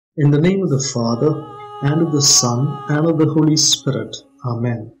In the name of the Father, and of the Son, and of the Holy Spirit.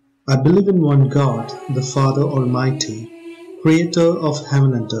 Amen. I believe in one God, the Father Almighty, Creator of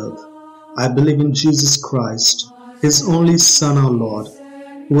heaven and earth. I believe in Jesus Christ, His only Son, our Lord,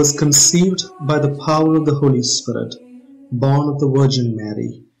 who was conceived by the power of the Holy Spirit, born of the Virgin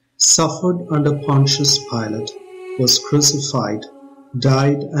Mary, suffered under Pontius Pilate, was crucified,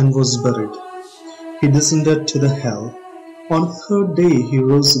 died, and was buried. He descended to the hell. On the third day he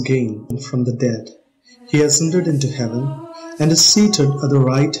rose again from the dead. He ascended into heaven and is seated at the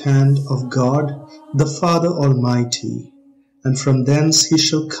right hand of God, the Father Almighty. And from thence he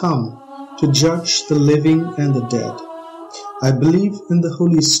shall come to judge the living and the dead. I believe in the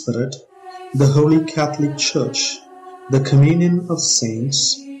Holy Spirit, the Holy Catholic Church, the communion of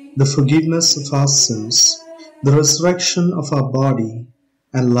saints, the forgiveness of our sins, the resurrection of our body,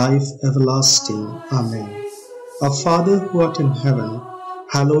 and life everlasting. Amen. Our Father who art in heaven,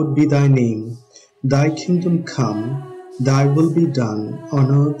 hallowed be thy name. Thy kingdom come, thy will be done,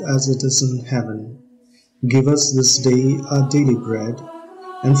 on earth as it is in heaven. Give us this day our daily bread,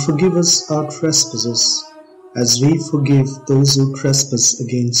 and forgive us our trespasses, as we forgive those who trespass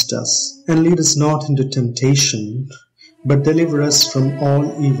against us. And lead us not into temptation, but deliver us from all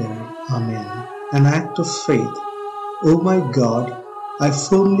evil. Amen. An act of faith. O my God, I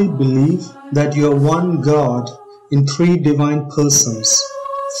firmly believe that you are one God in three divine persons,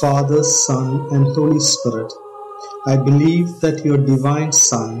 Father, Son, and Holy Spirit. I believe that your divine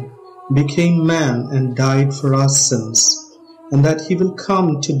Son became man and died for our sins, and that he will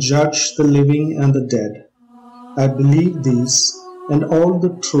come to judge the living and the dead. I believe these and all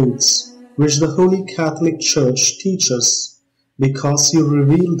the truths which the Holy Catholic Church teaches, because you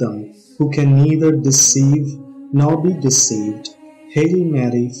reveal them, who can neither deceive nor be deceived. Hail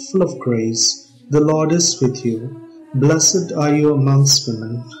Mary, full of grace, the Lord is with you. Blessed are you amongst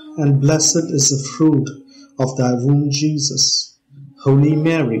women, and blessed is the fruit of thy womb, Jesus. Holy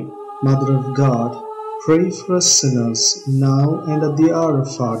Mary, Mother of God, pray for us sinners, now and at the hour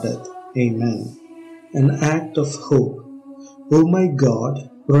of our death. Amen. An act of hope. O my God,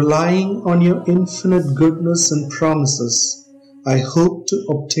 relying on your infinite goodness and promises, I hope to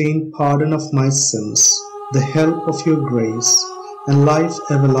obtain pardon of my sins, the help of your grace, and life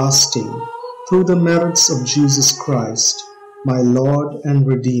everlasting, through the merits of Jesus Christ, my Lord and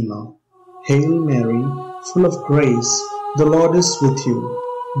Redeemer. Hail Mary, full of grace, the Lord is with you.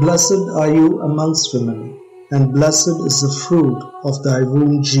 Blessed are you amongst women, and blessed is the fruit of thy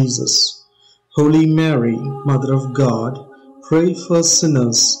womb, Jesus. Holy Mary, Mother of God, pray for us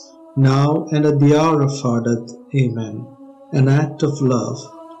sinners, now and at the hour of our death. Amen. An act of love.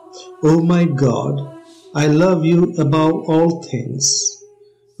 O my God, I love you above all things,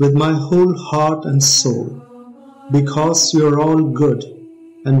 with my whole heart and soul, because you are all good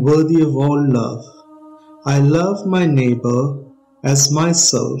and worthy of all love. I love my neighbor as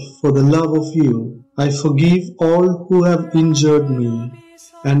myself for the love of you. I forgive all who have injured me,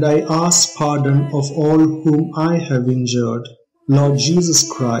 and I ask pardon of all whom I have injured. Lord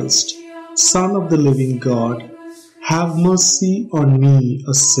Jesus Christ, Son of the living God, have mercy on me,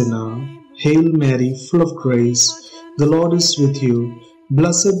 a sinner. Hail Mary, full of grace, the Lord is with you.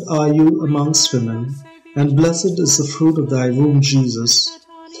 Blessed are you amongst women, and blessed is the fruit of thy womb, Jesus.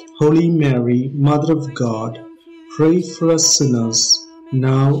 Holy Mary, Mother of God, pray for us sinners,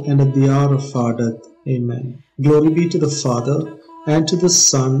 now and at the hour of our death. Amen. Glory be to the Father, and to the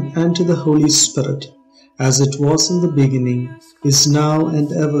Son, and to the Holy Spirit, as it was in the beginning, is now,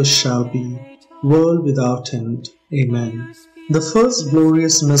 and ever shall be, world without end. Amen. The first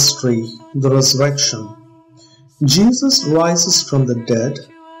glorious mystery, the Resurrection. Jesus rises from the dead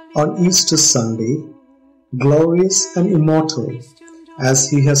on Easter Sunday, glorious and immortal, as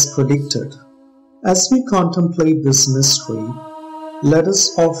he has predicted. As we contemplate this mystery, let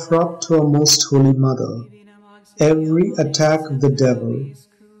us offer up to our Most Holy Mother every attack of the devil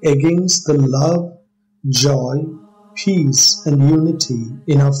against the love, joy, peace, and unity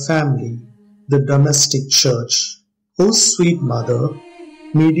in our family, the domestic church. O sweet Mother,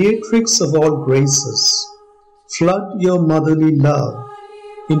 mediatrix of all graces, flood your motherly love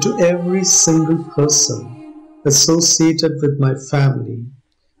into every single person associated with my family,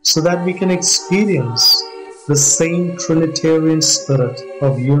 so that we can experience the same Trinitarian spirit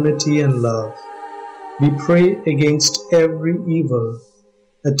of unity and love. We pray against every evil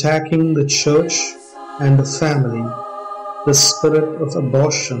attacking the church and the family, the spirit of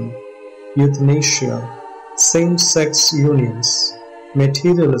abortion, euthanasia, same-sex unions,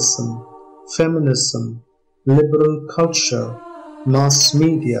 materialism, feminism, liberal culture, mass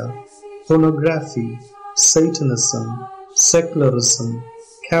media, pornography, Satanism, secularism,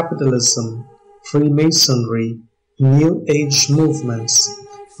 capitalism, Freemasonry, New Age movements,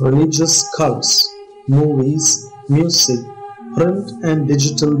 religious cults, movies, music, print and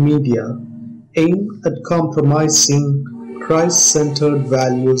digital media aim at compromising Christ-centered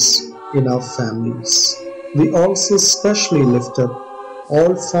values in our families. We also specially lift up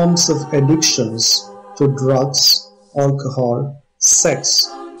all forms of addictions to drugs, alcohol,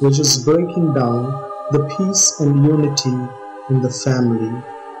 sex, which is breaking down the peace and unity in the family.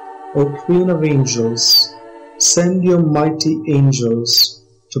 O Queen of Angels, send your mighty angels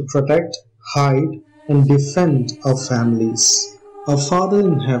to protect, hide, and defend our families. Our Father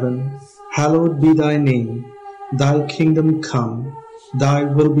in heaven, hallowed be thy name. Thy kingdom come, thy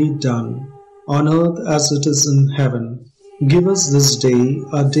will be done, on earth as it is in heaven. Give us this day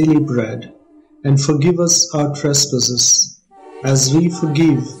our daily bread, and forgive us our trespasses, as we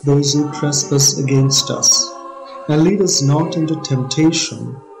forgive those who trespass against us. And lead us not into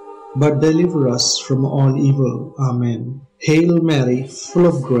temptation, but deliver us from all evil. Amen. Hail Mary, full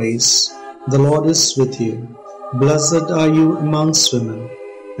of grace, the Lord is with you. Blessed are you amongst women,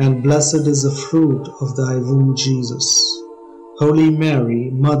 and blessed is the fruit of thy womb, Jesus. Holy Mary,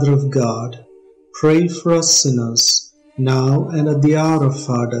 Mother of God, pray for us sinners, now and at the hour of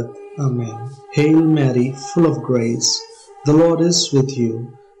our death. Amen. Hail Mary, full of grace, the Lord is with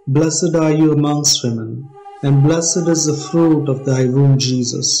you. Blessed are you amongst women, and blessed is the fruit of thy womb,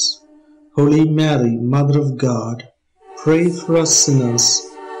 Jesus. Holy Mary, Mother of God, pray for us sinners,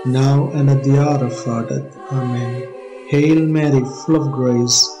 now and at the hour of our death. Amen. Hail Mary, full of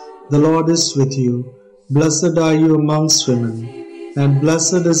grace, the Lord is with you. Blessed are you amongst women, and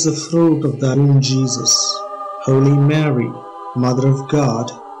blessed is the fruit of thy womb, Jesus. Holy Mary, Mother of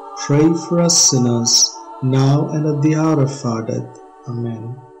God, pray for us sinners, now and at the hour of our death.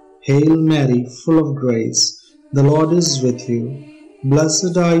 Amen. Hail Mary, full of grace, the Lord is with you.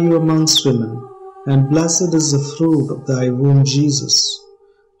 Blessed are you amongst women, and blessed is the fruit of thy womb, Jesus.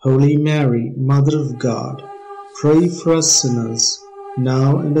 Holy Mary, Mother of God, pray for us sinners,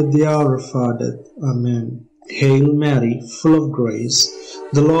 now and at the hour of our death. Amen. Hail Mary, full of grace,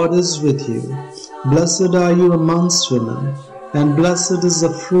 the Lord is with you. Blessed are you amongst women, and blessed is the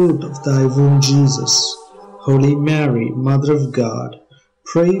fruit of thy womb, Jesus. Holy Mary, Mother of God,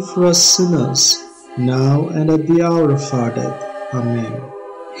 pray for us sinners, now and at the hour of our death. Amen.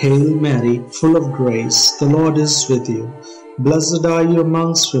 Hail Mary, full of grace, the Lord is with you. Blessed are you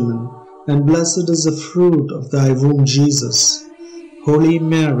amongst women, and blessed is the fruit of thy womb, Jesus. Holy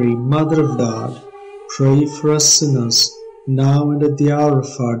Mary, Mother of God, pray for us sinners, now and at the hour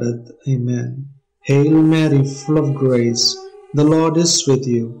of our death. Amen. Hail Mary, full of grace, the Lord is with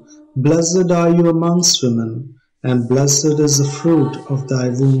you. Blessed are you amongst women, and blessed is the fruit of thy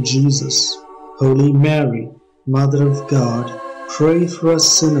womb, Jesus. Holy Mary, Mother of God, pray for us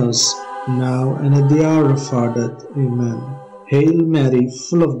sinners, now and at the hour of our death. Amen. Hail Mary,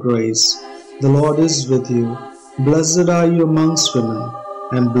 full of grace, the Lord is with you. Blessed are you amongst women,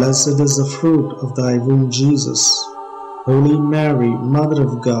 and blessed is the fruit of thy womb, Jesus. Holy Mary, Mother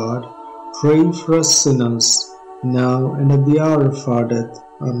of God, pray for us sinners, now and at the hour of our death.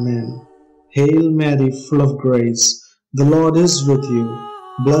 Amen. Hail Mary, full of grace, the Lord is with you.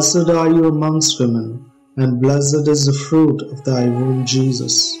 Blessed are you amongst women, and blessed is the fruit of thy womb,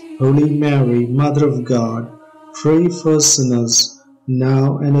 Jesus. Holy Mary, Mother of God, pray for us sinners,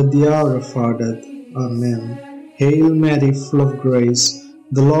 now and at the hour of our death. Amen. Hail Mary, full of grace,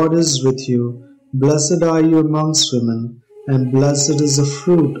 the Lord is with you. Blessed are you amongst women, and blessed is the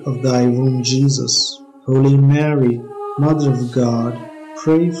fruit of thy womb, Jesus. Holy Mary, Mother of God,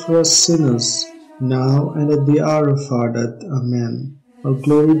 pray for us sinners, now and at the hour of our death. Amen. All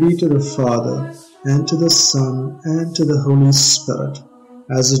glory be to the Father, and to the Son, and to the Holy Spirit,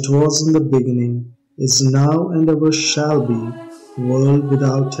 as it was in the beginning, is now, and ever shall be, world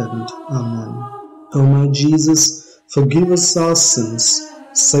without end. Amen. O my Jesus, forgive us our sins,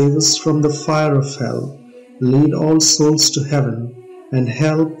 save us from the fire of hell, lead all souls to heaven, and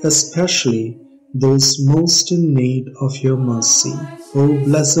help especially those most in need of your mercy. O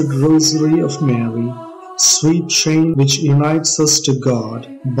blessed Rosary of Mary, sweet chain which unites us to God,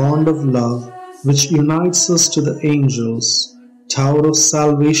 bond of love which unites us to the angels, tower of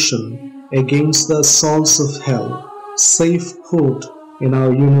salvation against the assaults of hell, safe port in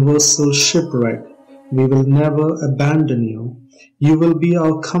our universal shipwreck, we will never abandon you. You will be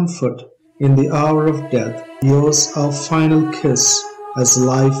our comfort in the hour of death, yours our final kiss as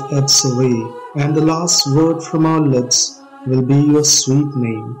life ebbs away, and the last word from our lips will be your sweet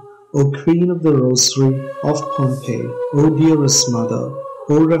name. O Queen of the Rosary of Pompei, O dearest Mother,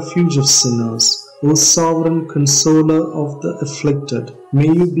 O refuge of sinners, O sovereign consoler of the afflicted, may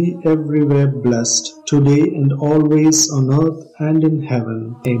you be everywhere blessed, today and always on earth and in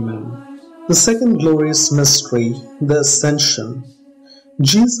heaven. Amen. The second glorious mystery, the Ascension.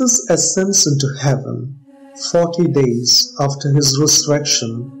 Jesus ascends into heaven 40 days after his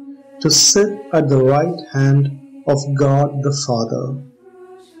resurrection to sit at the right hand of God the Father.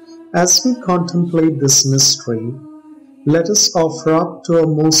 As we contemplate this mystery, let us offer up to our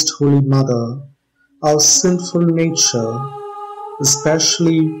Most Holy Mother our sinful nature,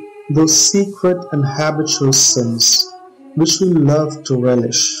 especially those secret and habitual sins which we love to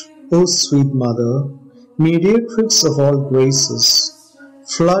relish. O sweet Mother, mediatrix of all graces,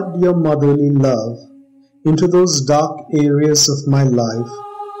 flood your motherly love into those dark areas of my life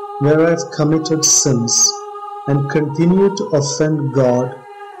where I have committed sins and continue to offend God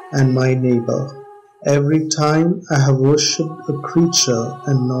and my neighbor. Every time I have worshipped a creature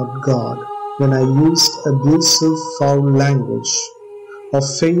and not God, when I used abusive, foul language, or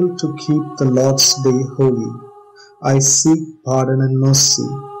failed to keep the Lord's Day holy, I seek pardon and mercy.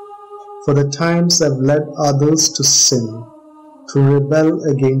 For the times I've led others to sin, to rebel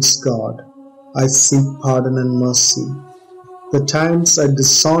against God, I seek pardon and mercy. The times I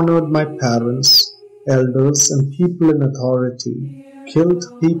dishonored my parents, elders, and people in authority, killed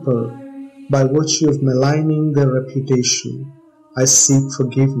people by virtue of maligning their reputation, I seek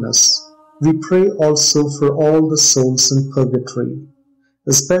forgiveness. We pray also for all the souls in purgatory,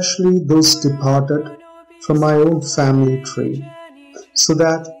 especially those departed from my own family tree, so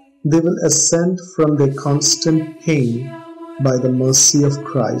that they will ascend from their constant pain by the mercy of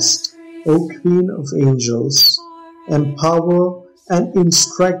Christ. O Queen of Angels, empower and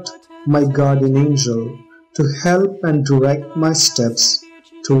instruct my guardian angel to help and direct my steps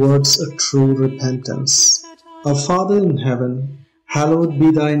towards a true repentance. Our Father in heaven, hallowed be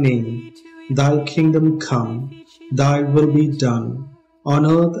thy name. Thy kingdom come, thy will be done, on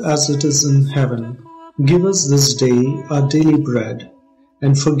earth as it is in heaven. Give us this day our daily bread,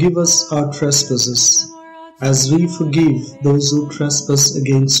 and forgive us our trespasses, as we forgive those who trespass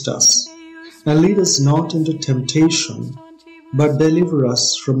against us. And lead us not into temptation, but deliver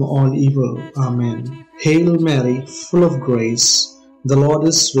us from all evil. Amen. Hail Mary, full of grace, the Lord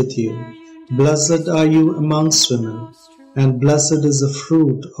is with you. Blessed are you amongst women, and blessed is the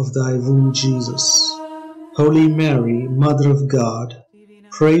fruit of thy womb, Jesus. Holy Mary, Mother of God,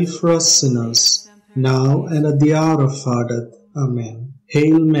 pray for us sinners, now and at the hour of our death. Amen.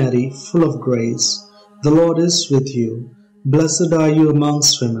 Hail Mary, full of grace, the Lord is with you. Blessed are you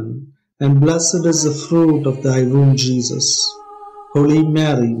amongst women, and blessed is the fruit of thy womb, Jesus. Holy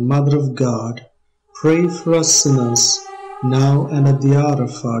Mary, Mother of God, pray for us sinners, now and at the hour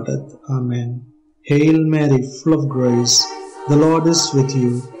of our death. Amen. Hail Mary, full of grace, the Lord is with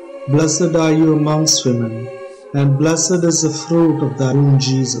you. Blessed are you amongst women, and blessed is the fruit of thy womb,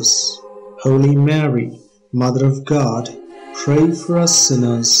 Jesus. Holy Mary, Mother of God, pray for us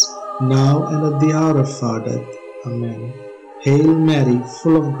sinners, now and at the hour of our death. Amen. Hail Mary,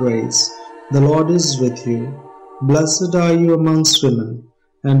 full of grace, the Lord is with you. Blessed are you amongst women,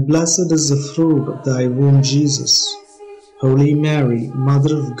 and blessed is the fruit of thy womb, Jesus. Holy Mary,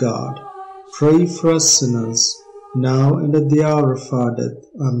 Mother of God, pray for us sinners, now and at the hour of our death.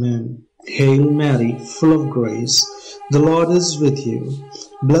 Amen. Hail Mary, full of grace, the Lord is with you.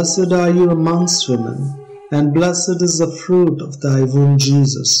 Blessed are you amongst women, and blessed is the fruit of thy womb,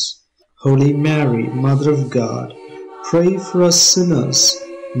 Jesus. Holy Mary, Mother of God, pray for us sinners,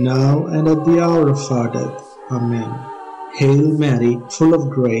 now and at the hour of our death. Amen. Hail Mary, full of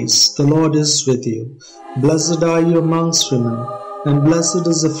grace, the Lord is with you. Blessed are you amongst women, and blessed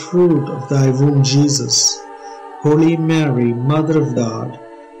is the fruit of thy womb, Jesus. Holy Mary, Mother of God,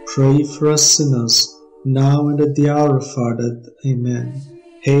 pray for us sinners, now and at the hour of our death. Amen.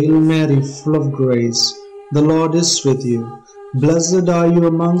 Hail Mary, full of grace, the Lord is with you. Blessed are you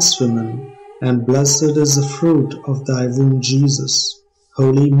amongst women, and blessed is the fruit of thy womb, Jesus.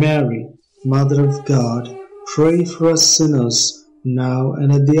 Holy Mary, Mother of God, pray for us sinners, now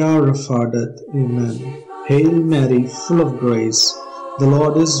and at the hour of our death. Amen. Hail Mary, full of grace, the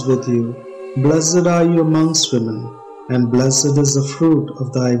Lord is with you. Blessed are you amongst women, and blessed is the fruit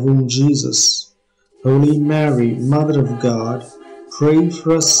of thy womb, Jesus. Holy Mary, Mother of God, pray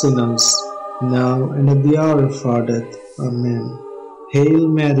for us sinners, now and at the hour of our death. Amen. Hail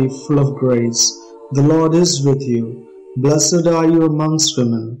Mary, full of grace, the Lord is with you. Blessed are you amongst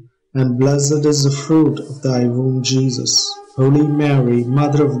women, and blessed is the fruit of thy womb, Jesus. Holy Mary,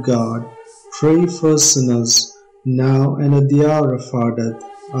 Mother of God, pray for us sinners, now and at the hour of our death.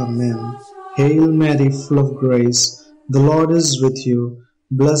 Amen. Hail Mary, full of grace, the Lord is with you.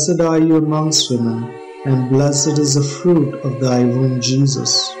 Blessed are you amongst women, and blessed is the fruit of thy womb,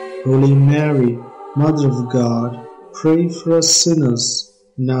 Jesus. Holy Mary, Mother of God, pray for us sinners,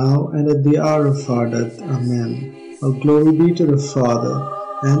 now and at the hour of our death. Amen. All glory be to the Father,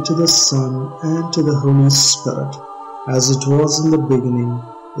 and to the Son, and to the Holy Spirit, as it was in the beginning,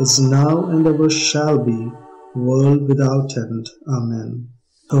 is now, and ever shall be, world without end. Amen.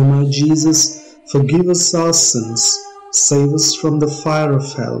 O my Jesus, forgive us our sins, save us from the fire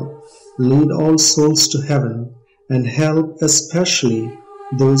of hell, lead all souls to heaven, and help especially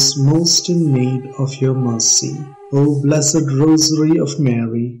those most in need of your mercy. O blessed Rosary of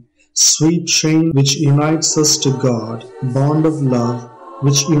Mary, sweet chain which unites us to God, bond of love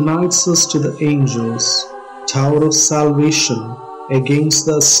which unites us to the angels, tower of salvation against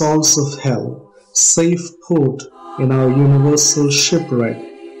the assaults of hell, safe port in our universal shipwreck,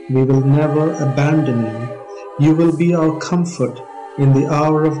 we will never abandon you. You will be our comfort in the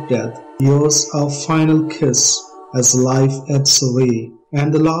hour of death, yours our final kiss as life ebbs away,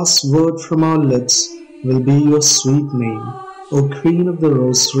 and the last word from our lips will be your sweet name. O Queen of the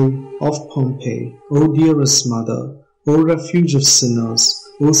Rosary of Pompei, O dearest Mother, O refuge of sinners,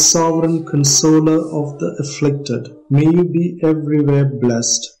 O sovereign consoler of the afflicted, may you be everywhere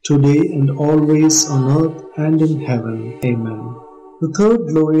blessed, today and always on earth and in heaven. Amen. The third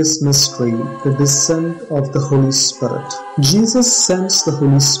glorious mystery, the descent of the Holy Spirit. Jesus sends the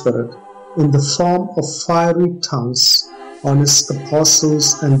Holy Spirit in the form of fiery tongues on his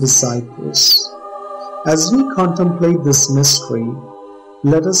apostles and disciples. As we contemplate this mystery,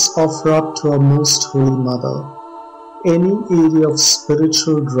 let us offer up to our most holy Mother any area of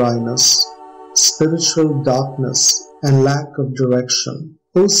spiritual dryness, spiritual darkness, and lack of direction.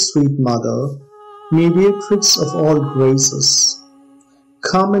 O sweet Mother, mediatrix of all graces,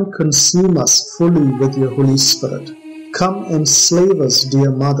 come and consume us fully with your Holy Spirit. Come enslave us,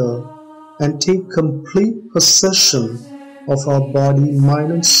 dear Mother, and take complete possession of our body,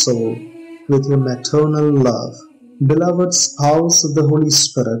 mind, and soul with your maternal love. Beloved spouse of the Holy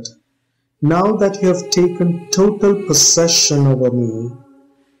Spirit, now that you have taken total possession over me,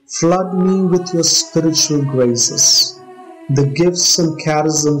 flood me with your spiritual graces, the gifts and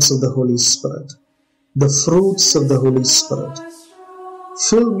charisms of the Holy Spirit, the fruits of the Holy Spirit.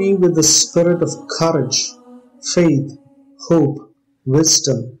 Fill me with the spirit of courage, faith, hope,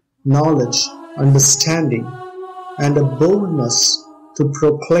 wisdom, knowledge, understanding, and a boldness to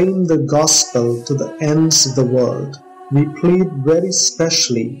proclaim the gospel to the ends of the world. We plead very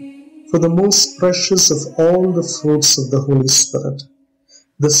specially for the most precious of all the fruits of the Holy Spirit,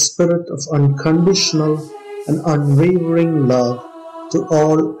 the spirit of unconditional and unwavering love to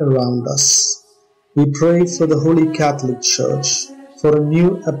all around us. We pray for the Holy Catholic Church, for a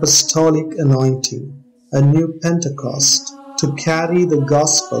new apostolic anointing, a new Pentecost, to carry the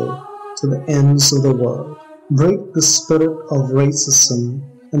gospel to the ends of the world. Break the spirit of racism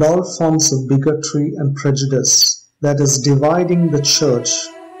and all forms of bigotry and prejudice that is dividing the church,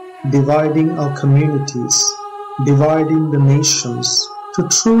 dividing our communities, dividing the nations, to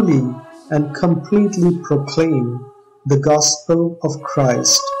truly and completely proclaim the gospel of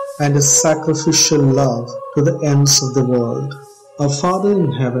Christ and his sacrificial love to the ends of the world. Our Father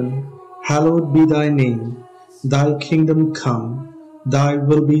in heaven, hallowed be thy name. Thy kingdom come, thy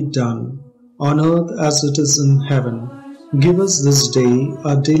will be done, on earth as it is in heaven. Give us this day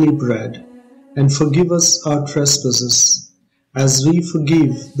our daily bread, and forgive us our trespasses, as we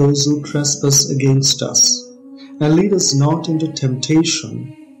forgive those who trespass against us. And lead us not into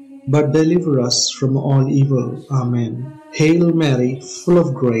temptation, but deliver us from all evil. Amen. Hail Mary, full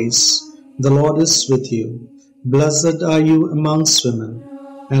of grace, the Lord is with you. Blessed are you amongst women,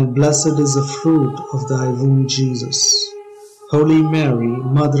 and blessed is the fruit of thy womb, Jesus. Holy Mary,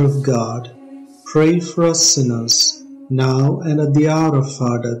 Mother of God, pray for us sinners, now and at the hour of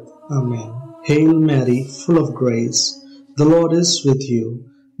our death. Amen. Hail Mary, full of grace, the Lord is with you.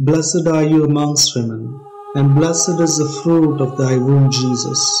 Blessed are you amongst women, and blessed is the fruit of thy womb,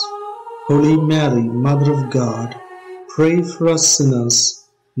 Jesus. Holy Mary, Mother of God, pray for us sinners,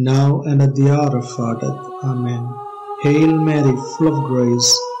 now and at the hour of our death. Amen. Hail Mary, full of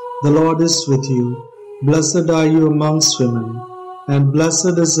grace, the Lord is with you. Blessed are you amongst women, and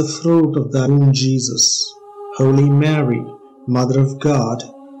blessed is the fruit of thy womb, Jesus. Holy Mary, Mother of God,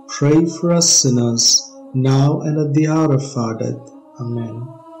 pray for us sinners, now and at the hour of our death. Amen.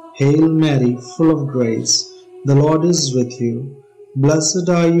 Hail Mary, full of grace, the Lord is with you. Blessed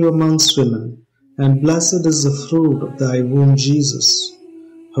are you amongst women, and blessed is the fruit of thy womb, Jesus.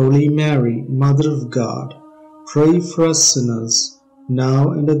 Holy Mary, Mother of God, pray for us sinners,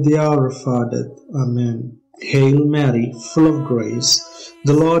 now and at the hour of our death. Amen. Hail Mary, full of grace,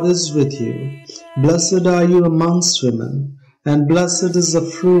 the Lord is with you. Blessed are you amongst women, and blessed is the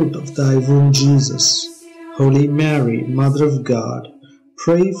fruit of thy womb, Jesus. Holy Mary, Mother of God,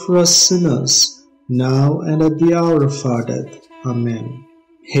 pray for us sinners, now and at the hour of our death. Amen.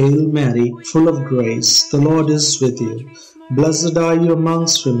 Hail Mary, full of grace, the Lord is with you. Blessed are you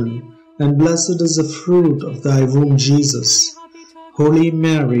amongst women, and blessed is the fruit of thy womb, Jesus. Holy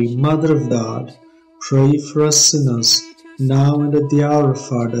Mary, Mother of God, pray for us sinners, now and at the hour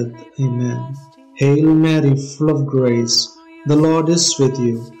of our death. Amen. Hail Mary, full of grace, the Lord is with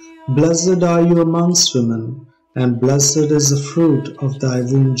you. Blessed are you amongst women, and blessed is the fruit of thy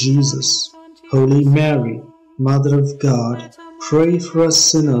womb, Jesus. Holy Mary, Mother of God, pray for us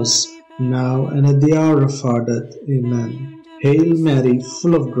sinners, now and at the hour of our death. Amen. Hail Mary,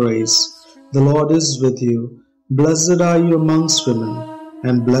 full of grace, the Lord is with you. Blessed are you amongst women,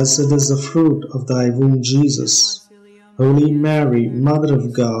 and blessed is the fruit of thy womb, Jesus. Holy Mary, Mother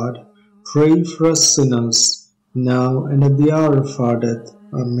of God, pray for us sinners, now and at the hour of our death.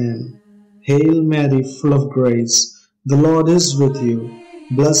 Amen. Hail Mary, full of grace, the Lord is with you.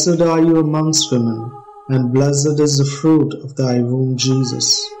 Blessed are you amongst women, and blessed is the fruit of thy womb,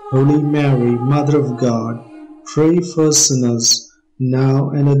 Jesus. Holy Mary, Mother of God, pray for us sinners, now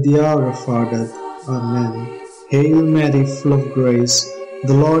and at the hour of our death. Amen. Hail Mary, full of grace,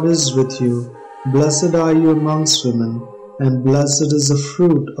 the Lord is with you. Blessed are you amongst women, and blessed is the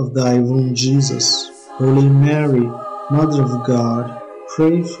fruit of thy womb, Jesus. Holy Mary, Mother of God,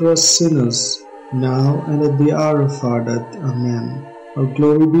 pray for us sinners, now and at the hour of our death. Amen. All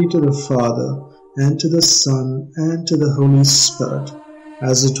glory be to the Father, and to the Son, and to the Holy Spirit,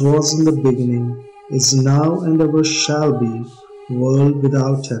 as it was in the beginning, is now, and ever shall be, world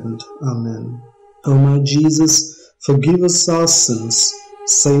without end. Amen. O my Jesus, forgive us our sins,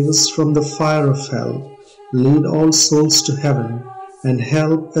 save us from the fire of hell, lead all souls to heaven, and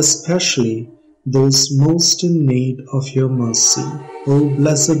help especially those most in need of your mercy. O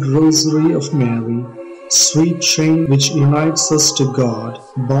blessed Rosary of Mary, sweet chain which unites us to God,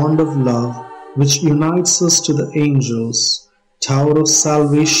 bond of love which unites us to the angels, tower of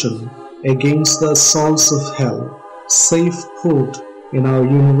salvation against the assaults of hell, safe port in our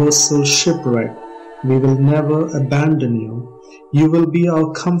universal shipwreck, we will never abandon you. You will be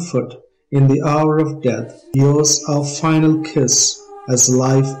our comfort in the hour of death, yours our final kiss as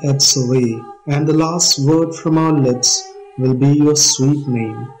life ebbs away, and the last word from our lips will be your sweet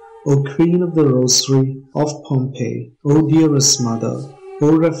name. O Queen of the Rosary of Pompei, O dearest Mother,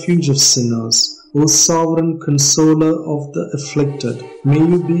 O refuge of sinners, O sovereign consoler of the afflicted, may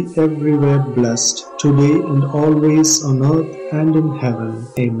you be everywhere blessed, today and always on earth and in heaven.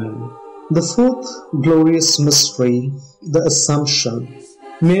 Amen. The fourth glorious mystery, the Ascension.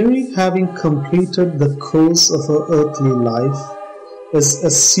 Mary, having completed the course of her earthly life, is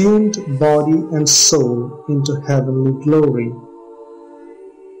assumed body and soul into heavenly glory.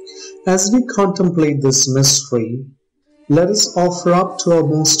 As we contemplate this mystery, let us offer up to our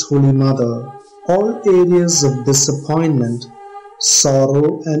Most Holy Mother all areas of disappointment,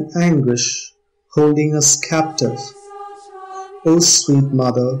 sorrow, and anguish holding us captive. O sweet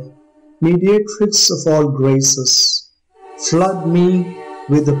Mother, mediatrix of all graces, flood me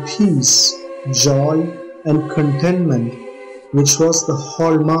with the peace, joy, and contentment which was the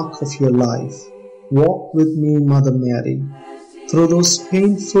hallmark of your life. Walk with me, Mother Mary, through those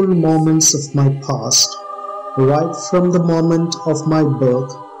painful moments of my past, right from the moment of my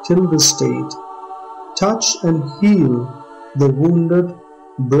birth till this date. Touch and heal the wounded,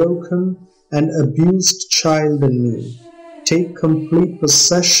 broken, and abused child in me. Take complete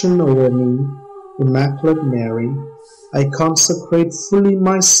possession over me, Immaculate Mary. I consecrate fully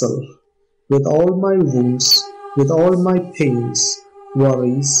myself, with all my wounds, with all my pains,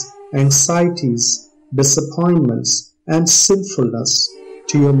 worries, anxieties, disappointments, and sinfulness,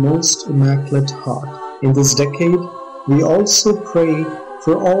 to your most immaculate heart. In this decade, we also pray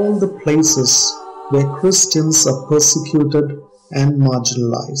for all the places where Christians are persecuted and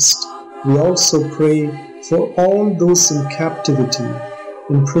marginalized. We also pray for all those in captivity,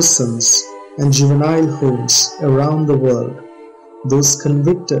 in prisons and juvenile homes around the world, those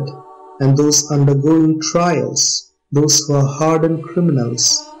convicted and those undergoing trials, those who are hardened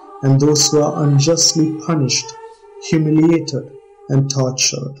criminals, and those who are unjustly punished, humiliated, and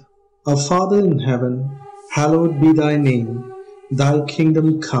tortured. Our Father in heaven, hallowed be thy name. Thy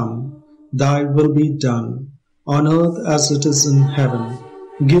kingdom come, thy will be done, on earth as it is in heaven.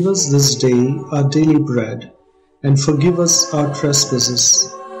 Give us this day our daily bread, and forgive us our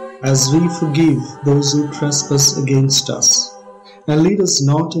trespasses, as we forgive those who trespass against us. And lead us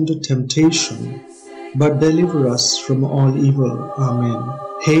not into temptation, but deliver us from all evil. Amen.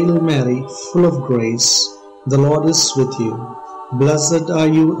 Hail Mary, full of grace, the Lord is with you. Blessed are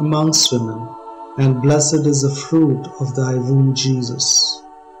you amongst women, and blessed is the fruit of thy womb, Jesus.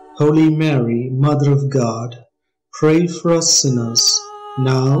 Holy Mary, Mother of God, pray for us sinners,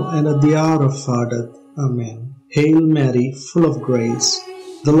 now and at the hour of our death. Amen. Hail Mary, full of grace,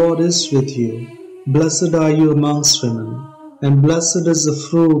 the Lord is with you. Blessed are you amongst women, and blessed is the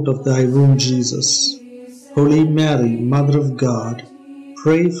fruit of thy womb, Jesus. Holy Mary, Mother of God,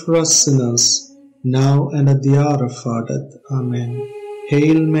 pray for us sinners, now and at the hour of our death. Amen.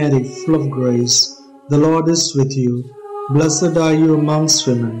 Hail Mary, full of grace, the Lord is with you. Blessed are you amongst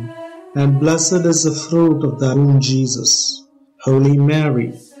women, and blessed is the fruit of thy womb, Jesus. Holy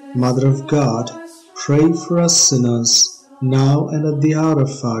Mary, Mother of God, pray for us sinners, now and at the hour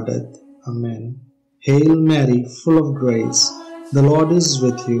of our death. Amen. Hail Mary, full of grace, the Lord is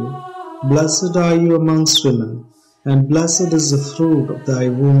with you. Blessed are you amongst women, and blessed is the fruit of thy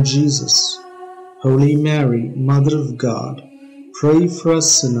womb, Jesus. Holy Mary, Mother of God, pray for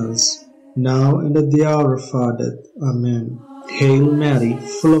us sinners, now and at the hour of our death. Amen. Hail Mary,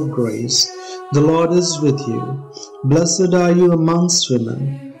 full of grace, the Lord is with you. Blessed are you amongst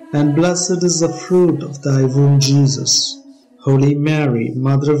women, and blessed is the fruit of thy womb, Jesus. Holy Mary,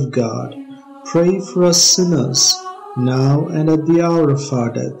 Mother of God, pray for us sinners, now and at the hour of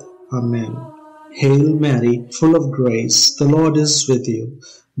our death. Amen. Hail Mary, full of grace, the Lord is with you.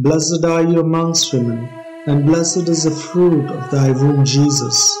 Blessed are you amongst women, and blessed is the fruit of thy womb,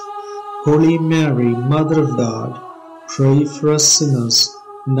 Jesus. Holy Mary, Mother of God, pray for us sinners,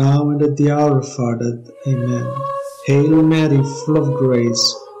 now and at the hour of our death. Amen. Hail Mary, full of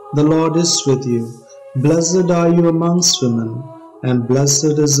grace, the Lord is with you. Blessed are you amongst women, and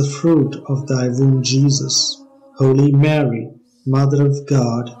blessed is the fruit of thy womb, Jesus. Holy Mary, Mother of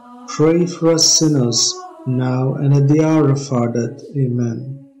God, pray for us sinners, now and at the hour of our death.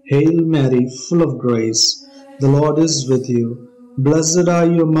 Amen. Hail Mary, full of grace, the Lord is with you. Blessed are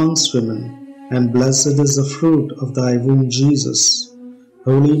you amongst women, and blessed is the fruit of thy womb, Jesus.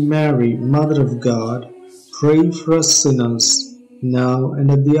 Holy Mary, Mother of God, pray for us sinners, now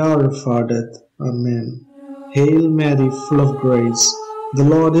and at the hour of our death. Amen. Hail Mary, full of grace, the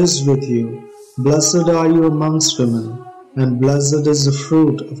Lord is with you. Blessed are you amongst women, and blessed is the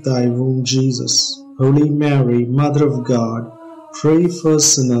fruit of thy womb, Jesus. Holy Mary, Mother of God, pray for us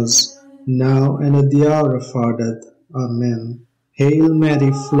sinners, now and at the hour of our death. Amen. Hail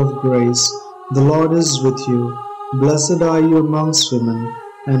Mary, full of grace, the Lord is with you. Blessed are you amongst women,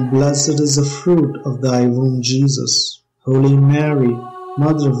 and blessed is the fruit of thy womb, Jesus. Holy Mary,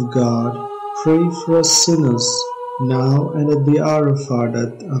 Mother of God, pray for us sinners, now and at the hour of our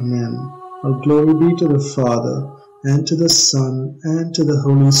death. Amen. All glory be to the Father, and to the Son, and to the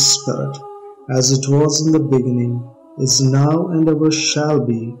Holy Spirit, as it was in the beginning, is now, and ever shall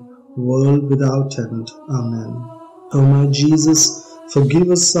be, world without end. Amen. O my Jesus,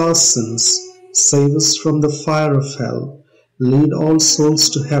 forgive us our sins, save us from the fire of hell, lead all souls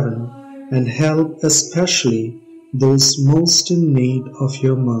to heaven, and help especially those most in need of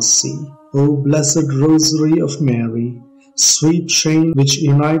your mercy. O blessed Rosary of Mary, sweet chain which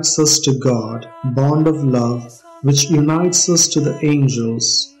unites us to God, bond of love which unites us to the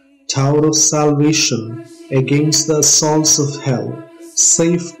angels, tower of salvation against the assaults of hell,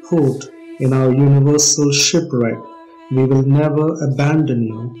 safe port in our universal shipwreck, we will never abandon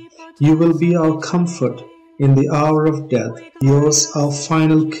you. You will be our comfort in the hour of death, yours our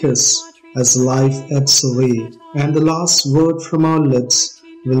final kiss as life ebbs away, and the last word from our lips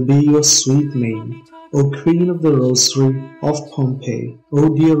will be your sweet name. O Queen of the Rosary of Pompei,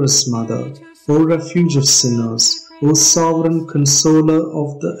 O dearest Mother, O refuge of sinners, O sovereign consoler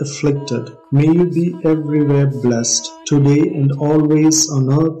of the afflicted, may you be everywhere blessed, today and always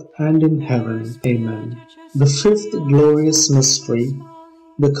on earth and in heaven. Amen. The fifth glorious mystery,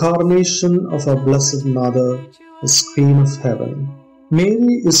 the coronation of our Blessed Mother as Queen of Heaven.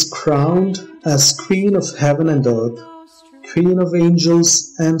 Mary is crowned as Queen of Heaven and Earth, Queen of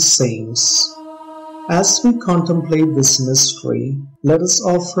angels and saints. As we contemplate this mystery, let us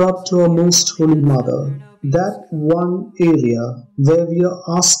offer up to our Most Holy Mother that one area where we are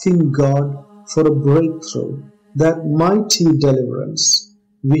asking God for a breakthrough, that mighty deliverance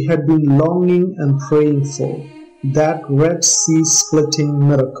we had been longing and praying for, that Red Sea splitting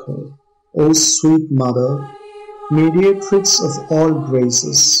miracle. O sweet Mother, mediatrix of all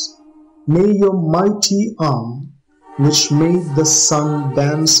graces, may your mighty arm, which made the sun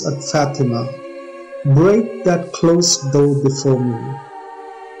dance at Fatima, break that closed door before me.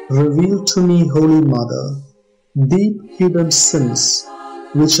 Reveal to me, Holy Mother, deep hidden sins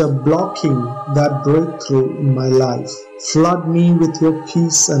which are blocking that breakthrough in my life. Flood me with your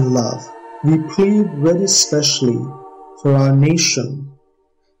peace and love. We plead very specially for our nation,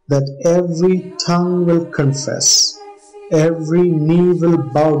 that every tongue will confess, every knee will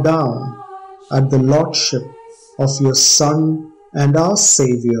bow down at the Lordship of your Son and our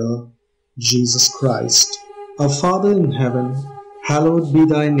Saviour, Jesus Christ. Our Father in heaven, hallowed be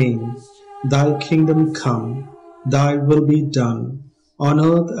thy name. Thy kingdom come, thy will be done, on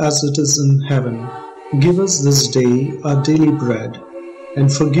earth as it is in heaven. Give us this day our daily bread,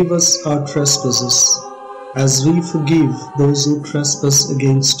 and forgive us our trespasses, as we forgive those who trespass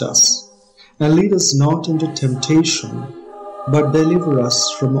against us. And lead us not into temptation, but deliver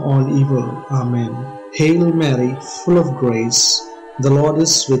us from all evil. Amen. Hail Mary, full of grace, the Lord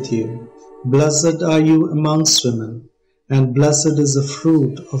is with you. Blessed are you amongst women, and blessed is the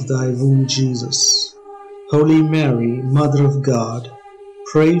fruit of thy womb, Jesus. Holy Mary, Mother of God,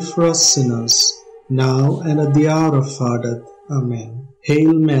 pray for us sinners, now and at the hour of our death. Amen.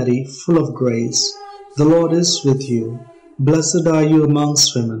 Hail Mary, full of grace, the Lord is with you. Blessed are you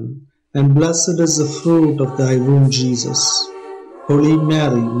amongst women, and blessed is the fruit of thy womb, Jesus. Holy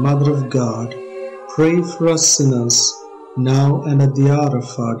Mary, Mother of God, pray for us sinners, now and at the hour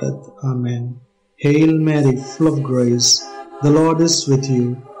of our death. Amen. Hail Mary, full of grace, the Lord is with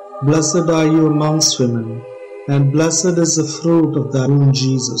you. Blessed are you amongst women, and blessed is the fruit of thy womb,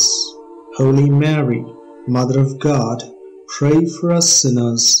 Jesus. Holy Mary, Mother of God, pray for us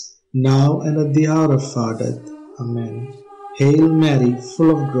sinners, now and at the hour of our death. Amen. Hail Mary,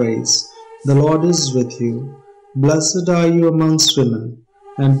 full of grace, the Lord is with you. Blessed are you amongst women,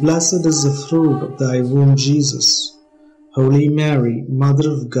 and blessed is the fruit of thy womb, Jesus. Holy Mary,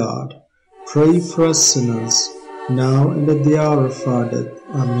 Mother of God, pray for us sinners, now and at the hour of our death.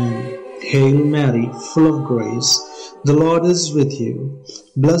 Amen. Hail Mary, full of grace, the Lord is with you.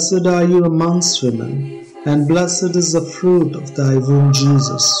 Blessed are you amongst women, and blessed is the fruit of thy womb,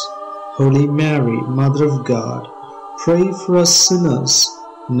 Jesus. Holy Mary, Mother of God, pray for us sinners,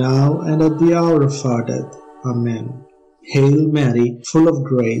 now and at the hour of our death. Amen. Hail Mary, full of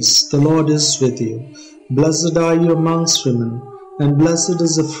grace, the Lord is with you. Blessed are you amongst women, and blessed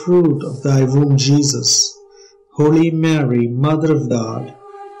is the fruit of thy womb, Jesus. Holy Mary, Mother of God,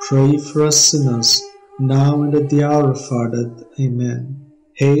 pray for us sinners, now and at the hour of our death. Amen.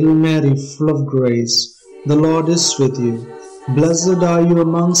 Hail Mary, full of grace, the Lord is with you. Blessed are you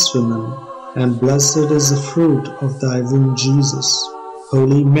amongst women, and blessed is the fruit of thy womb, Jesus.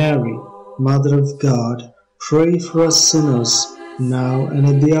 Holy Mary, Mother of God, pray for us sinners, now and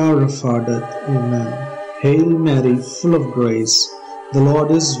at the hour of our death. Amen. Hail Mary, full of grace, the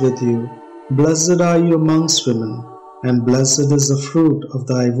Lord is with you. Blessed are you amongst women, and blessed is the fruit of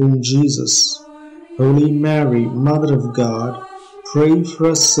thy womb, Jesus. Holy Mary, Mother of God, pray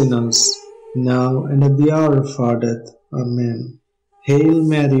for us sinners, now and at the hour of our death. Amen. Hail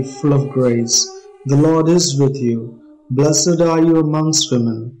Mary, full of grace, the Lord is with you. Blessed are you amongst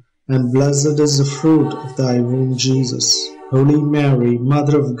women, and blessed is the fruit of thy womb, Jesus. Holy Mary,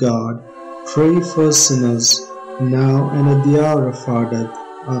 Mother of God, pray for us sinners, now and at the hour of our death.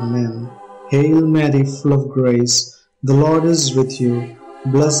 Amen. Hail Mary, full of grace, the Lord is with you.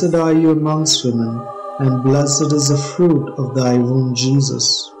 Blessed are you amongst women, and blessed is the fruit of thy womb,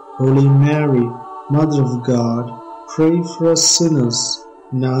 Jesus. Holy Mary, Mother of God, pray for us sinners,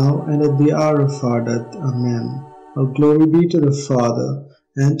 now and at the hour of our death. Amen. All glory be to the Father,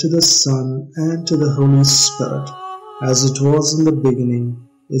 and to the Son, and to the Holy Spirit, as it was in the beginning,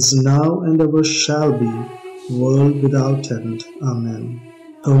 is now, and ever shall be, world without end. Amen.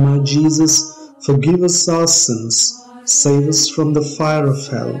 O my Jesus, forgive us our sins, save us from the fire of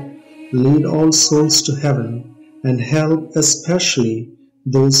hell, lead all souls to heaven, and help especially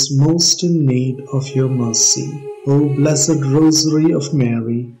those most in need of your mercy. O blessed Rosary of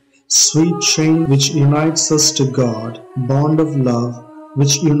Mary, sweet chain which unites us to God, bond of love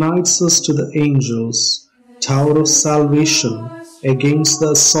which unites us to the angels, tower of salvation against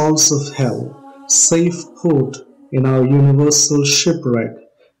the assaults of hell, safe port in our universal shipwreck,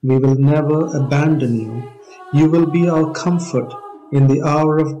 we will never abandon you. You will be our comfort in the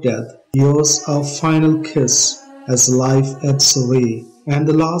hour of death, yours our final kiss as life ebbs away, and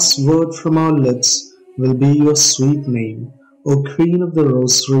the last word from our lips will be your sweet name. O Queen of the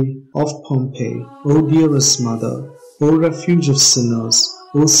Rosary of Pompei, O dearest Mother, O refuge of sinners,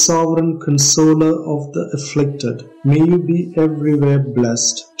 O sovereign consoler of the afflicted, may you be everywhere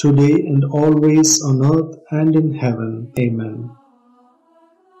blessed, today and always on earth and in heaven. Amen.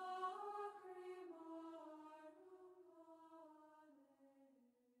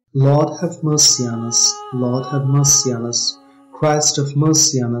 Lord have mercy on us, Lord have mercy on us. Christ have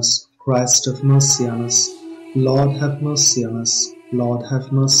mercy on us. Christ have mercy on us. Lord have mercy on us. Lord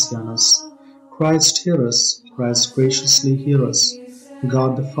have mercy on us. Christ hear us. Christ graciously hear us.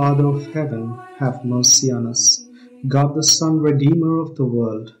 God the Father of heaven, have mercy on us. God the Son, Redeemer of the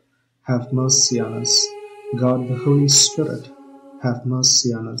world, have mercy on us. God the Holy Spirit, have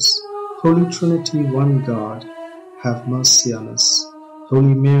mercy on us. Holy Trinity, one God, have mercy on us.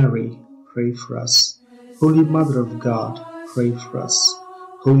 Holy Mary, pray for us. Holy Mother of God, pray for us.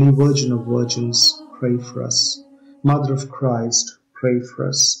 Holy Virgin of Virgins, pray for us. Mother of Christ, pray for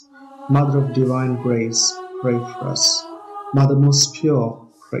us. Mother of divine grace, pray for us. Mother most pure,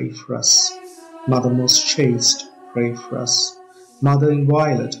 pray for us. Mother most chaste, pray for us. Mother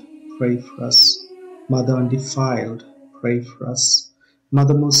inviolate, pray for us. Mother undefiled, pray for us.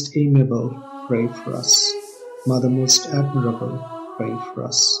 Mother most amiable, pray for us. Mother most admirable, pray for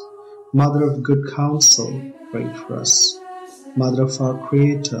us. Mother of good counsel, pray for us. Mother of our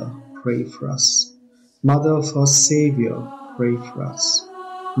Creator, pray for us. Mother of our Savior, pray for us.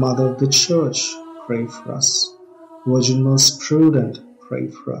 Mother of the Church, pray for us. Virgin most prudent, pray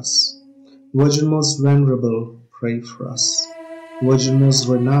for us. Virgin most venerable, pray for us. Virgin most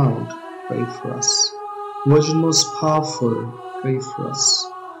renowned, pray for us. Virgin most powerful, pray for us.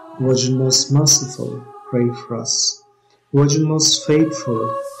 Virgin most merciful, pray for us. Virgin most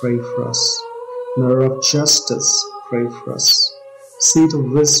faithful, pray for us. Mirror of justice, pray for us. Seat of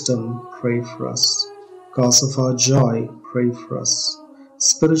wisdom, pray for us. Cause of our joy, pray for us.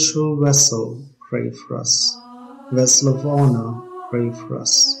 Spiritual vessel, pray for us. Vessel of honor, pray for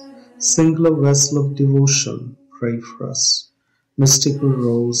us. Singular vessel of devotion, pray for us. Mystical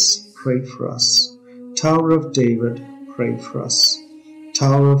rose, pray for us. Tower of David, pray for us.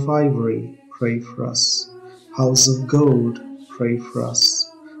 Tower of ivory, pray for us. House of gold, pray for us.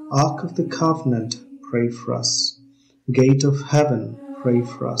 Ark of the covenant, pray for us. Gate of heaven, pray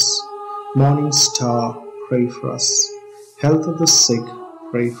for us. Morning star, pray for us. Health of the sick,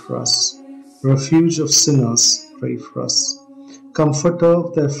 pray for us. Refuge of sinners, pray for us. Comforter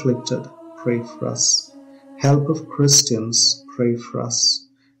of the afflicted, pray for us. Help of Christians, pray for us.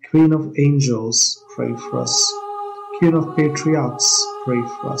 Queen of angels, pray for us. Queen of patriarchs, pray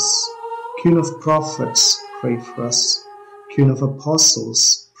for us. Queen of prophets, pray for us. Queen of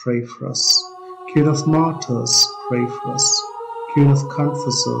apostles, pray for us. Queen of martyrs, pray for us. Queen of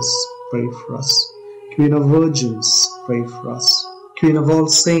confessors, pray for us. Queen of virgins, pray for us. Queen of all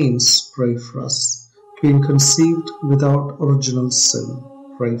saints, pray for us. Queen conceived without original sin,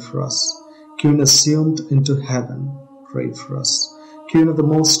 pray for us. Queen assumed into heaven, pray for us. Queen of the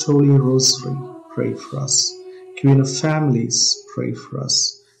most holy Rosary, pray for us. Queen of families, pray for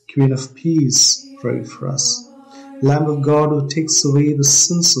us. Queen of peace, pray for us. Lamb of God who takes away the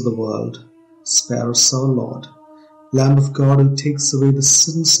sins of the world, spare us, O Lord. Lamb of God who takes away the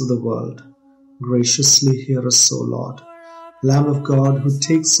sins of the world, graciously hear us, O Lord. Lamb of God who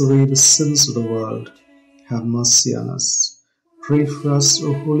takes away the sins of the world, have mercy on us. Pray for us,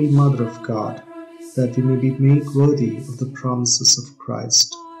 O Holy Mother of God, that we may be made worthy of the promises of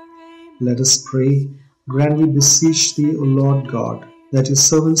Christ. Let us pray. Grant, we beseech thee, O Lord God, that your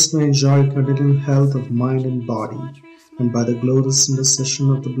servants may enjoy continual health of mind and body, and by the glorious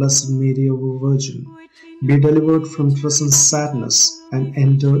intercession of the Blessed Mary, our Virgin, be delivered from present sadness and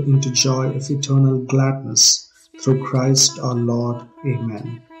enter into joy of eternal gladness, through Christ our Lord.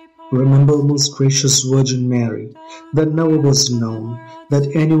 Amen. Remember, most gracious Virgin Mary, that never was known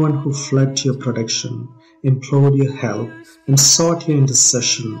that anyone who fled to your protection, implored your help, and sought your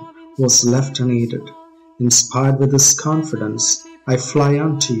intercession was left unaided. Inspired with this confidence, I fly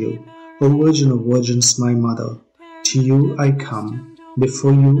unto you, O Virgin of Virgins, my Mother. To you I come,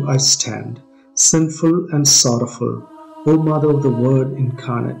 before you I stand, sinful and sorrowful. O Mother of the Word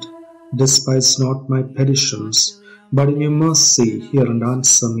incarnate, despise not my petitions, but in your mercy hear and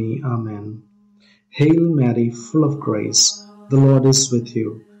answer me. Amen. Hail Mary, full of grace, the Lord is with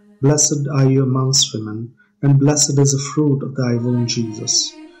you. Blessed are you amongst women, and blessed is the fruit of thy womb,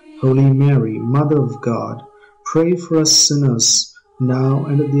 Jesus. Holy Mary, Mother of God, pray for us sinners, now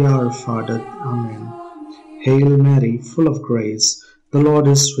and at the hour of our death. Amen. Hail Mary, full of grace, the Lord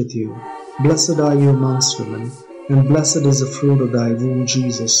is with you. Blessed are you amongst women, and blessed is the fruit of thy womb,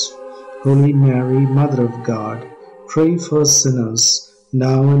 Jesus. Holy Mary, Mother of God, pray for us sinners,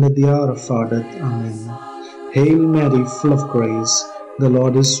 now and at the hour of our death. Amen. Hail Mary, full of grace, the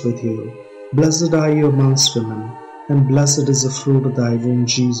Lord is with you. Blessed are you amongst women, and blessed is the fruit of thy womb,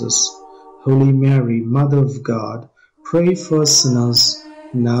 Jesus. Holy Mary, Mother of God, pray for us sinners,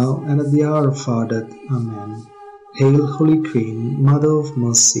 now and at the hour of our death. Amen. Hail, Holy Queen, Mother of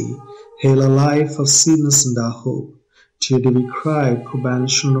Mercy, hail our life, our sweetness, and our hope. To you do we cry, poor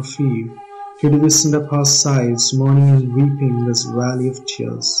banishment of Eve. To you do we send up our sighs, mourning and weeping in this valley of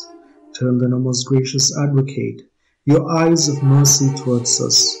tears. Turn then, O most gracious Advocate, your eyes of mercy towards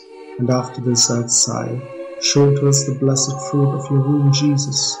us, and after this our sigh, show to us the blessed fruit of your womb,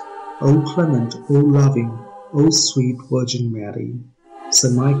 Jesus. O clement, O loving, O sweet Virgin Mary.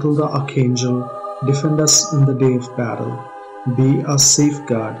 Saint Michael the Archangel, defend us in the day of battle. Be our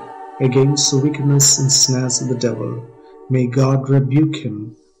safeguard against the wickedness and snares of the devil. May God rebuke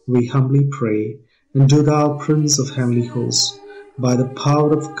him, we humbly pray. And do thou, Prince of heavenly hosts, by the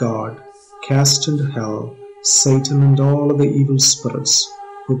power of God, cast into hell Satan and all the evil spirits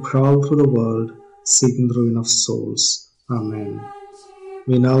who prowl through the world, seeking the ruin of souls. Amen.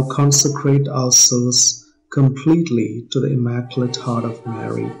 We now consecrate ourselves completely to the Immaculate Heart of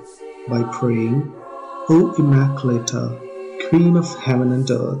Mary by praying, O Immaculata, Queen of heaven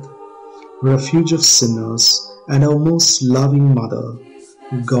and earth, refuge of sinners and our most loving Mother,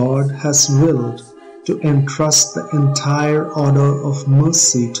 God has willed to entrust the entire order of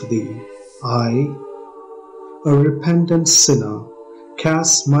mercy to thee. I, a repentant sinner,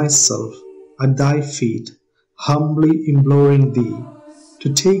 cast myself at thy feet, humbly imploring thee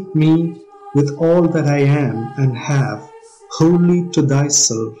to take me with all that I am and have wholly to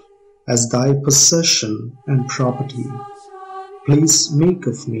thyself as thy possession and property. Please make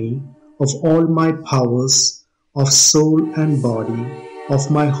of me, of all my powers, of soul and body, of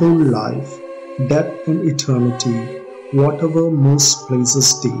my whole life, death and eternity, whatever most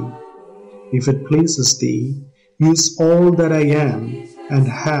pleases thee. If it pleases thee, use all that I am and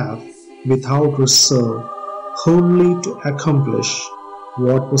have without reserve, wholly to accomplish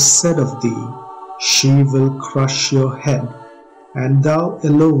what was said of thee. She will crush your head, and thou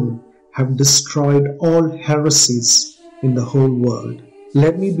alone have destroyed all heresies in the whole world.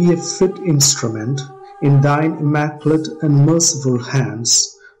 Let me be a fit instrument in thine immaculate and merciful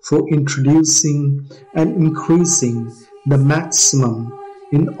hands for introducing and increasing the maximum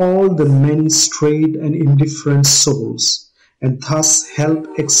in all the many strayed and indifferent souls, and thus help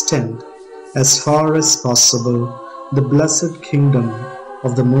extend as far as possible the blessed kingdom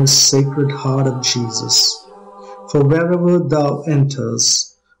of the most sacred heart of Jesus. For wherever thou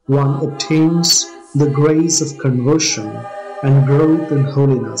enters, one obtains the grace of conversion and growth in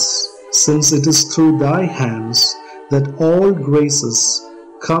holiness, since it is through thy hands that all graces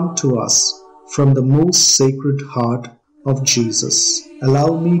come to us from the most sacred heart of Jesus.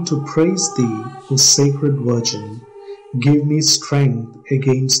 Allow me to praise thee, O Sacred Virgin. Give me strength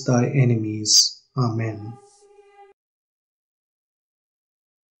against thy enemies. Amen.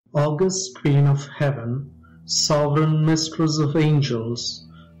 August Queen of Heaven, Sovereign Mistress of Angels,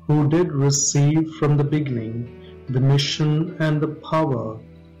 who did receive from the beginning the mission and the power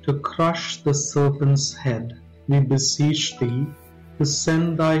to crush the serpent's head, we beseech thee to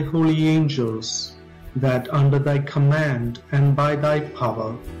send thy holy angels, that under thy command and by thy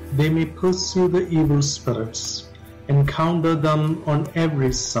power they may pursue the evil spirits, encounter them on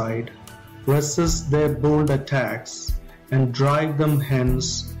every side, resist their bold attacks, and drive them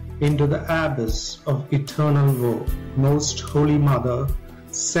hence into the abyss of eternal woe. Most Holy Mother,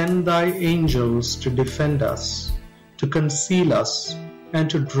 send thy angels to defend us, to conceal us, and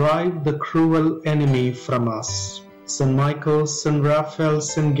to drive the cruel enemy from us. Saint Michael, Saint Raphael,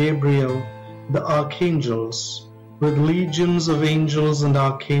 Saint Gabriel, the archangels, with legions of angels and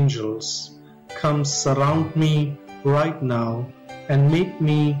archangels, come surround me right now and make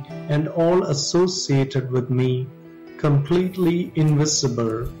me and all associated with me completely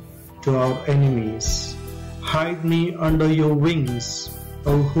invisible to our enemies. Hide me under your wings,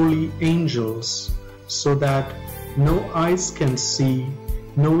 O holy angels, so that no eyes can see,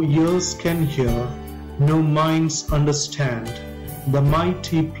 no ears can hear, no minds understand the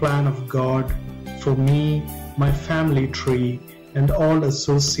mighty plan of God for me, my family tree, and all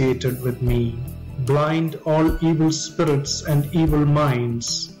associated with me. Blind all evil spirits and evil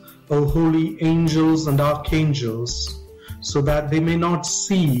minds, O holy angels and archangels, so that they may not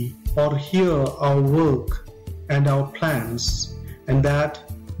see or hear our work and our plans, and that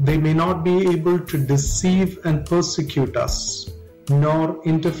they may not be able to deceive and persecute us, nor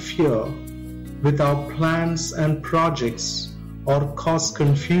interfere with our plans and projects, or cause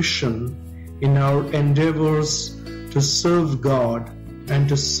confusion in our endeavors to serve God and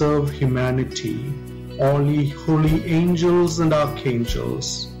to serve humanity. All ye holy angels and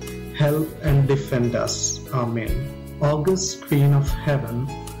archangels, help and defend us. Amen. August Queen of Heaven,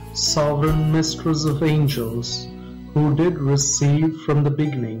 Sovereign Mistress of Angels, who did receive from the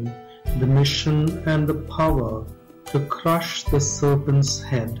beginning the mission and the power to crush the serpent's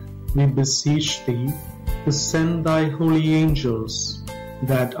head, we beseech thee to send thy holy angels,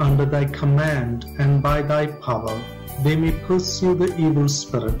 that under thy command and by thy power they may pursue the evil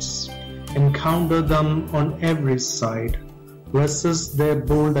spirits, encounter them on every side, resist their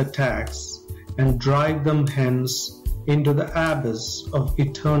bold attacks, and drive them hence into the abyss of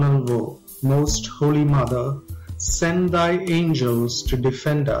eternal woe. Most Holy Mother, send thy angels to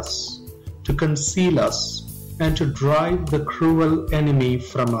defend us, to conceal us, and to drive the cruel enemy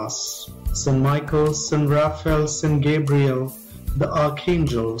from us. Saint Michael, Saint Raphael, Saint Gabriel, the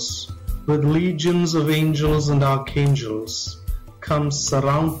archangels, with legions of angels and archangels, come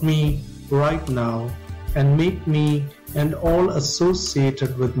surround me right now and make me and all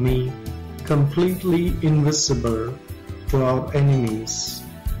associated with me completely invisible to our enemies.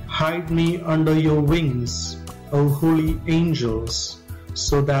 Hide me under your wings, O holy angels,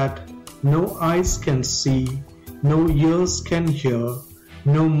 so that no eyes can see, no ears can hear,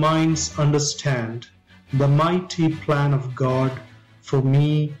 no minds understand the mighty plan of God for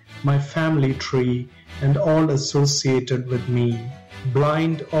me, my family tree, and all associated with me.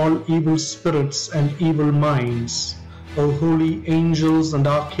 Blind all evil spirits and evil minds, O holy angels and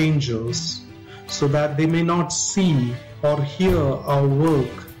archangels, so that they may not see or hear our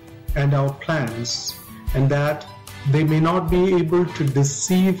work and our plans, and that they may not be able to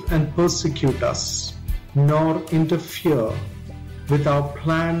deceive and persecute us, nor interfere with our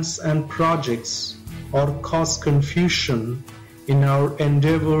plans and projects, or cause confusion in our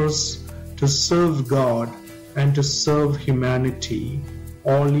endeavors to serve God and to serve humanity.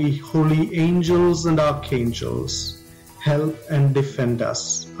 All ye holy angels and archangels, help and defend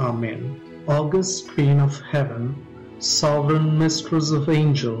us. Amen. August Queen of Heaven, sovereign mistress of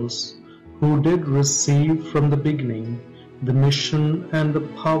angels, who did receive from the beginning the mission and the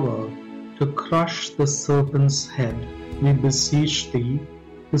power to crush the serpent's head, we beseech thee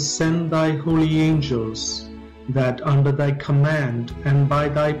to send thy holy angels, that under thy command and by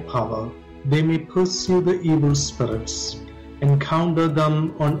thy power they may pursue the evil spirits, encounter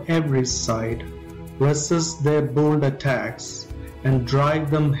them on every side, resist their bold attacks, and drive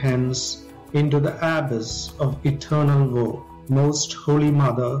them hence into the abyss of eternal woe. Most Holy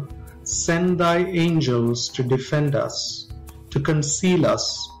Mother, send thy angels to defend us, to conceal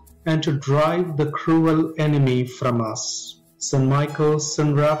us, and to drive the cruel enemy from us. Saint Michael,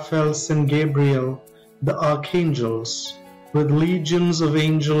 Saint Raphael, Saint Gabriel, the archangels, with legions of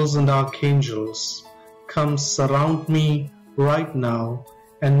angels and archangels, come surround me right now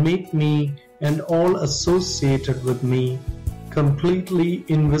and make me and all associated with me completely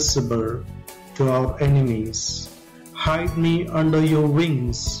invisible to our enemies. Hide me under your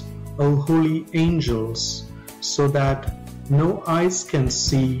wings, O holy angels, so that no eyes can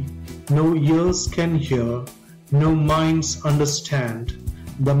see, no ears can hear, no minds understand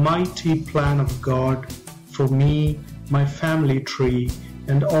the mighty plan of God for me, my family tree,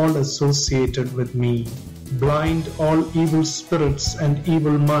 and all associated with me. Blind all evil spirits and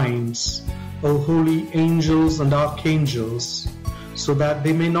evil minds, O holy angels and archangels, so that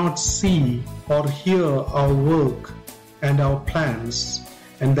they may not see or hear our work and our plans,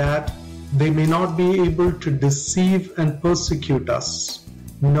 and that they may not be able to deceive and persecute us,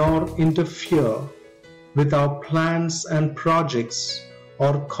 nor interfere with our plans and projects,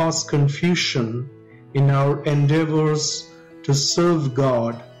 or cause confusion in our endeavors to serve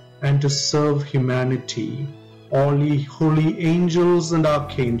God and to serve humanity. All ye holy angels and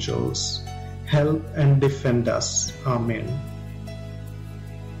archangels, help and defend us. Amen.